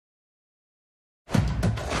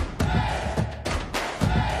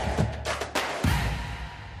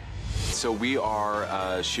So we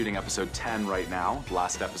are shooting episode 10 right now,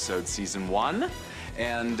 last episode, season 1.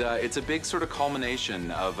 And it's a big sort of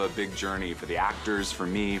culmination of a big journey for the actors, for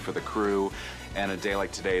me, for the crew. And a day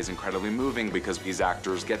like today is incredibly moving because these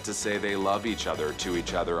actors get to say they love each other to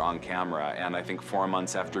each other on camera. And I think 4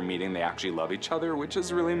 months after meeting, they actually love each other, which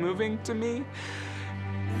is really moving to me.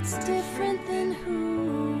 It's different than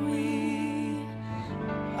who we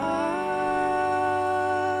are.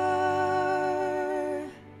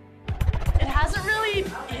 It hasn't really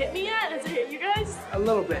hit me yet. Has it hit you guys? A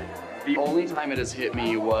little bit. The only time it has hit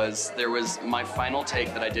me was there was my final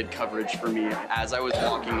take that I did coverage for me. As I was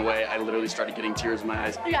walking away, I literally started getting tears in my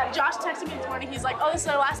eyes. Yeah, Josh texted me this morning. He's like, oh, this is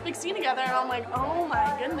our last big scene together. And I'm like, oh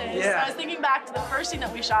my goodness. Yeah. So I was thinking back to the first scene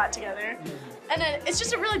that we shot together. And it's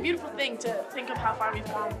just a really beautiful thing to think of how far we've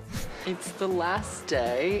come. It's the last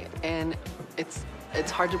day, and it's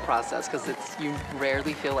hard to process because you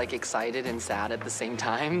rarely feel like excited and sad at the same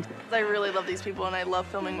time. I really love these people and I love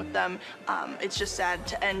filming with them. It's just sad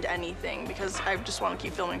to end anything because I just want to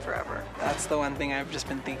keep filming forever. That's the one thing I've just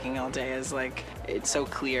been thinking all day is like, it's so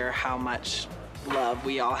clear how much love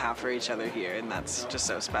we all have for each other here, and that's just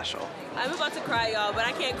so special. I'm about to cry, y'all, but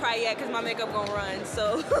I can't cry yet because my makeup gonna run,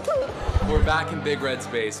 so. We're back in Big Red's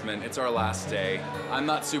basement. It's our last day. I'm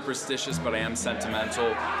not superstitious, but I am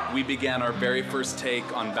sentimental. We began our very first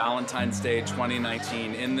take on Valentine's Day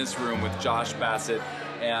 2019 in this room with Josh Bassett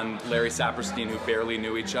and Larry Saperstein, who barely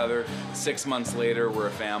knew each other. 6 months later, we're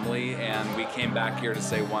a family, and we came back here to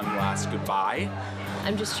say one last goodbye.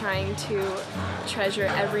 I'm just trying to treasure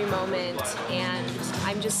every moment, and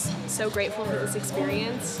I'm just so grateful for this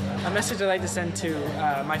experience. A message I'd like to send to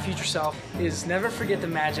my future self is never forget the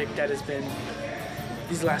magic that has been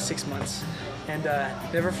these last 6 months, and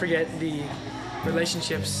never forget the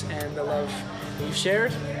relationships and the love that you've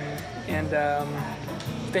shared, and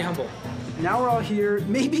stay humble. Now we're all here,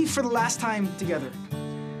 maybe for the last time together.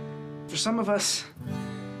 For some of us,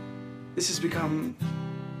 this has become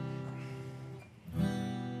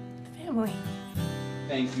Family.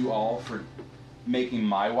 Thank you all for making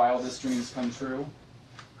my wildest dreams come true.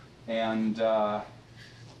 And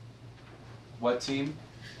what team?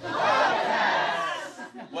 Wildcats!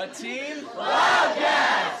 What team?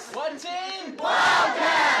 Wildcats! What team?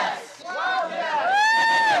 Wildcats! Wildcats!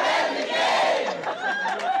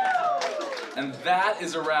 And that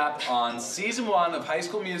is a wrap on season 1 of High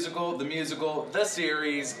School Musical, the musical, the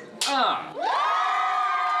series.